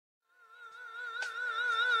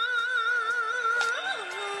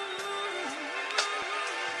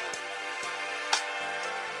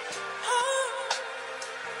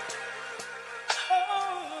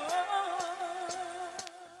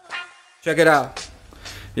Check it out.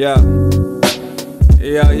 Yo.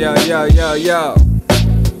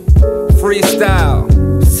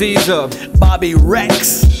 Freestyle. Caesar. Bobby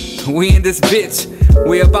Rekz. We in this bitch.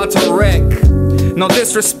 We about to wreck. No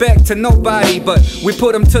disrespect to nobody, but we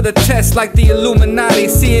put them to the test like the Illuminati.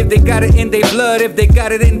 See if they got it in their blood, if they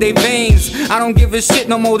got it in their veins. I don't give a shit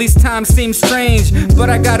no more, these times seem strange,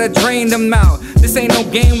 but I gotta drain them out. This ain't no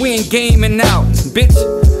game, we ain't gaming out. Bitch,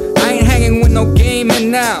 I ain't hanging with no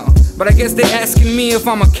gaming now. But I guess they asking me if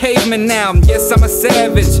I'm a caveman now. Yes, I'm a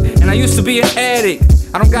savage, and I used to be an addict.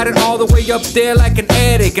 I don't got it all the way up there like an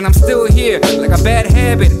addict, and I'm still here like a bad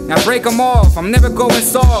habit. I break them off, I'm never going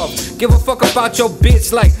soft. Give a fuck about your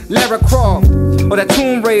bitch like Lara Croft or that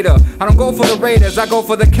Tomb Raider. I don't go for the Raiders, I go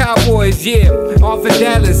for the Cowboys, yeah. Off in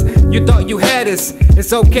Dallas, you thought you had us.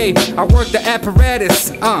 It's okay, I work the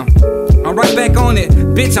apparatus, I'm right back on it,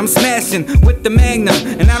 bitch, I'm smashing with the Magnum.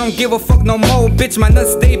 And I don't give a fuck no more, bitch, my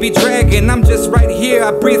nuts they be dragging. I'm just right here,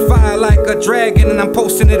 I breathe fire like a dragon, and I'm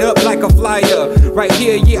posting it up like a flyer. Right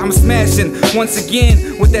here, yeah, I'm smashing once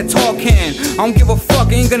again with that tall can. I don't give a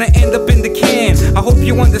fuck, ain't gonna end up in the can. I hope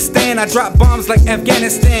you understand, I drop bombs like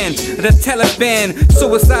Afghanistan, the Taliban,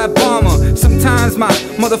 suicide bomber. Sometimes my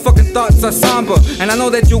motherfucking thoughts are somber, and I know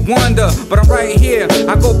that you wonder, but I'm right here,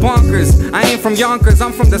 I go bonkers. I ain't from Yonkers,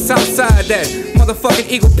 I'm from the south side. That motherfucking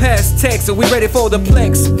Eagle Pass Tech, so we ready for the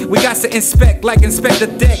plex. We got to inspect like Inspector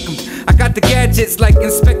Deck. I got the gadgets like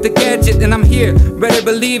Inspector Gadget, and I'm here, ready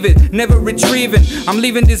believe it, never retrieving. I'm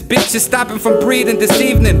leaving this bitch, just stopping from breathing this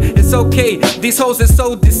evening. It's okay, these hoes are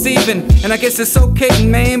so deceiving, and I guess it's okay,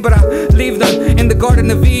 man, but I leave them in the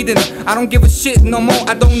Garden of Eden. I don't give a shit no more,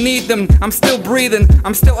 I don't need them. I'm still breathing,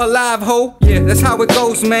 I'm still alive, ho. Yeah, that's how it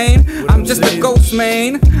goes, man. I'm just a ghost,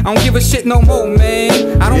 man. I don't give a shit no more,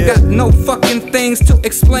 man. I don't got no fucking things to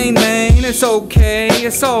explain, man. It's okay,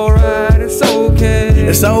 it's alright, it's okay.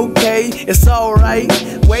 It's okay, it's alright.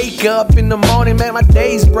 Wake up in the morning, man, my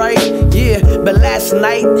day's bright. Yeah, but last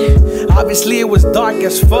night, obviously it was dark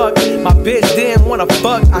as fuck. My bitch didn't wanna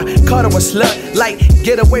fuck, I caught her a slut. Like,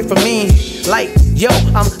 get away from me. Like, yo,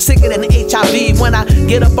 I'm sicker than HIV. When I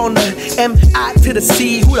get up on the M.I. to the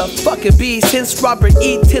C, who the fuck it be? Since Robert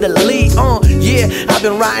E. to the lead, yeah, I've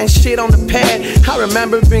been writing shit on the pad. I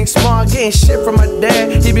remember being small, getting shit from my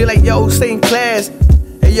dad. He'd be like, yo, stay in class.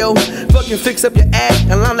 Hey yo, fucking fix up your act.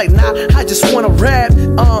 And I'm like, nah, I just wanna rap.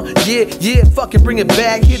 Yeah, fucking bring it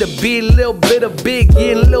back. Hear the beat, a little bit of big,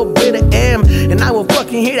 yeah, a little bit of M. And I will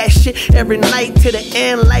fucking hear that shit every night to the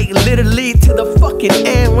end. Like literally to the fucking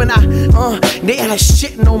end. When they ain't that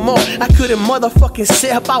shit no more. I couldn't motherfucking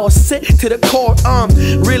sit up, I was sick to the core.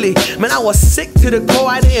 Really, man, I was sick to the core.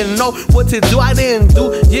 I didn't know what to do, I didn't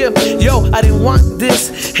do, yeah, yo, I didn't want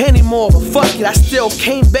this anymore. But fuck it, I still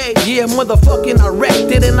came back, yeah, motherfucking I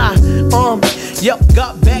wrecked it. And I,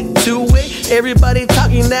 got back to it. Everybody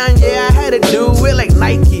talking down, yeah, I had to do it like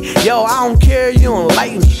Nike. Yo, I don't care, you don't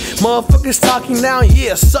like me. Motherfuckers talking down,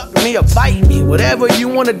 yeah, suck me or bite me. Whatever you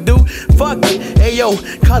wanna do, fuck it. Hey yo,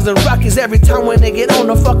 causing ruckus every time when they get on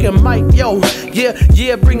the fucking mic. Yo,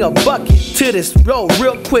 yeah, bring a bucket to this, bro,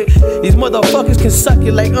 real quick. These motherfuckers can suck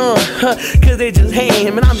it like, cause they just hate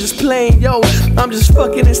him and I'm just playing, yo. I'm just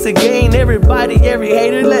fucking instigating everybody, every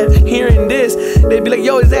hater left hearing this. They be like,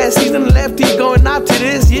 yo, his ass, he's on the left, he's going out to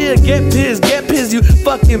this. Yeah, get pissed, you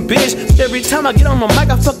fucking bitch. Every time I get on my mic,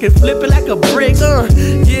 I fucking flip it like a brick.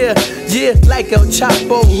 Yeah, like El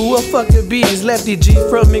Chapo, who a fucking be is Lefty G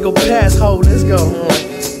from Eagle Pass, ho, let's go.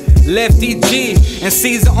 Lefty G and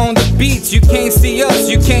Caesar on the beats. You can't see us,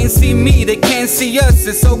 you can't see me, they can't see us.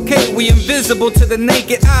 It's okay, we invisible to the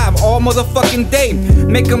naked eye all motherfucking day.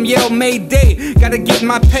 Make them yell Mayday, gotta get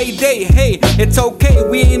my payday. Hey, it's okay,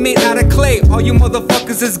 we ain't made out of clay. All you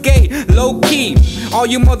motherfuckers is gay, low key. All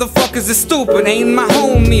you motherfuckers is stupid, ain't my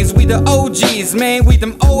homies. We the OGs, man, we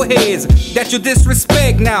them old heads that you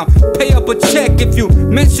disrespect now. Pay up a check if you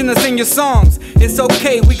mention us in your songs. It's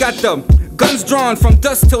okay, we got the guns drawn from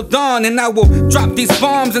dusk till dawn, and I will drop these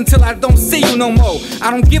bombs until I don't see you no more. I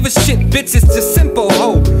don't give a shit, bitch, it's just simple,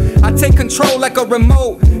 ho. I take control like a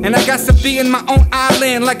remote, and I got to be in my own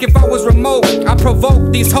island like if I was remote. I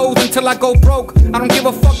provoke these hoes until I go broke. I don't give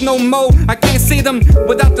a fuck no more, I can't see them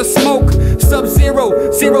without the smoke.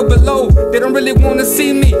 Sub-zero, zero below, they don't really wanna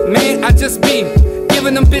see me, man, I just be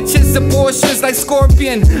giving them bitches abortions like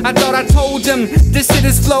Scorpion. I thought I told them this shit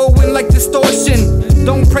is flowing like distortion.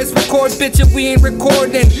 Don't press record, bitch, if we ain't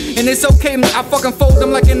recording. And it's okay, I fucking fold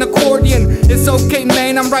them like an accordion. It's okay,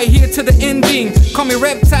 man, I'm right here to the ending. Call me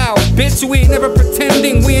reptile, bitch, we ain't never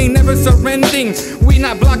pretending. We ain't never surrendering. We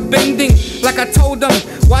not block bending. Like I told them,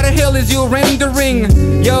 why the hell is you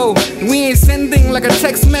rendering? Yo, we ain't sending like a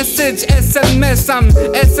text message, SMS. I'm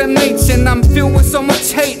SMH and I'm filled with so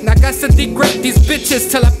much hate. I got to degrade these bitches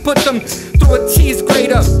till I put them through a cheese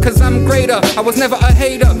grater. Cause I'm greater, I was never a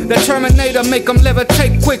hater. The Terminator, make them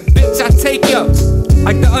levitate quick, bitch, I take ya.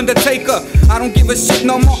 Like the Undertaker, I don't give a shit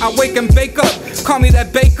no more, I wake and bake up. Call me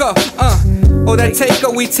that baker, or that taker,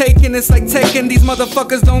 we taking, it's like taking. These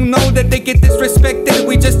motherfuckers don't know that they get disrespected.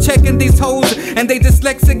 We just checking these hoes, and they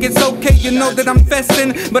dyslexic, it's okay, you know that I'm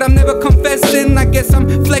festin', but I'm never confessing. I guess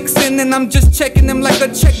I'm flexing, and I'm just checking them like a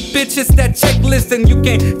check, bitch. It's that checklist, and you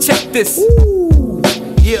can't check this. Ooh,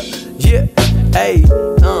 yeah, hey,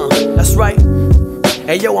 that's right.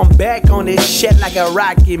 Hey yo, I'm back on this shit like a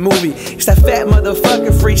Rocky movie. It's that fat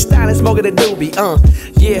motherfucker freestyling, smoking a doobie.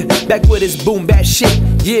 Yeah, back with this boom bap shit.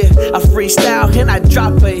 Yeah, I freestyle and I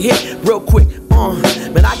drop a hit real quick.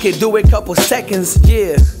 Man, I can do it couple seconds.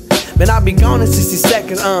 Yeah, man, I'll be gone in 60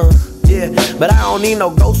 seconds. Yeah, but I don't need no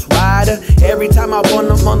ghost rider. Every time I'm on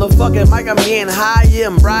the motherfucking mic, I'm getting higher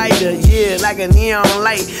and brighter. Yeah, like a neon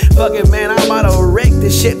light. Fuck it, man, I'm about to wreck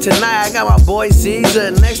this shit tonight. I got my boy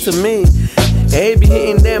Caesar next to me. They be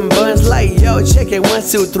hitting them buns like, yo, check it, 1,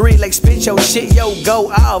 2, 3, like spit your shit, yo, go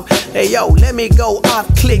off. Hey, yo, let me go off,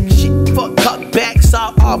 click, shit, fuck, cut back,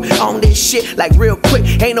 soft off on this shit, like real quick.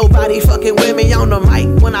 Ain't nobody fucking with me on the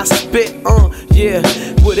mic when I spit, yeah,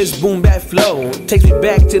 with this boom bap flow. Takes me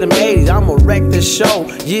back to them 80s, I'ma wreck the show,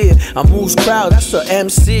 yeah. I moves crowd, that's the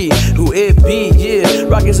MC, who it be, yeah.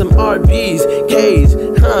 Rockin' some RBs, K's,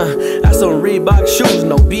 that's some Reebok shoes,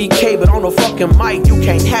 no BK, but on the fucking mic, you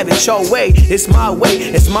can't have it your way. It's my way,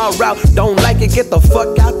 it's my route. Don't like it, get the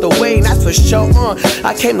fuck out the way. That's for sure,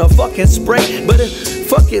 I came to fucking spray. But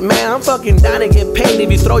fuck it, man, I'm fucking down to get paid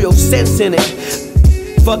if you throw your sense in it.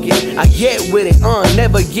 Fuck it, I get with it,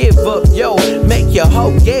 never give up, yo. Make your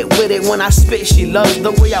hoe get with it when I spit. She loves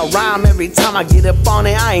the way I rhyme every time I get up on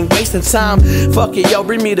it. I ain't wasting time. Fuck it, yo,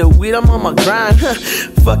 bring me the weed, I'm on my grind.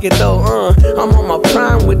 Fuck it though, I'm on my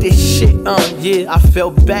prime with this shit, yeah. I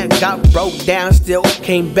fell back, got broke down, still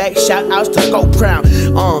came back. Shout outs to Go Crown,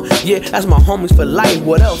 yeah, that's my homies for life.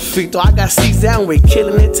 What up, Frito? I got Caezar, we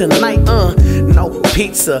killing it tonight, no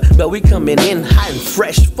pizza, but we coming in hot and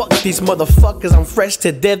fresh. Fuck these motherfuckers, I'm fresh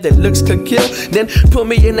to death, that looks could kill. Then put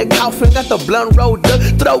me in the coffin, got the blunt rolled up,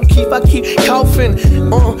 throat I keep coughing,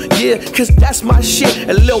 yeah, cause that's my shit.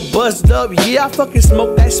 A little buzzed up, yeah, I fucking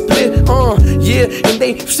smoke that split, yeah, and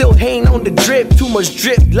they still hang on the drip. Too much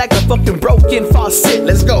drip, like a fucking broken faucet.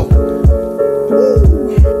 Let's go. Ooh.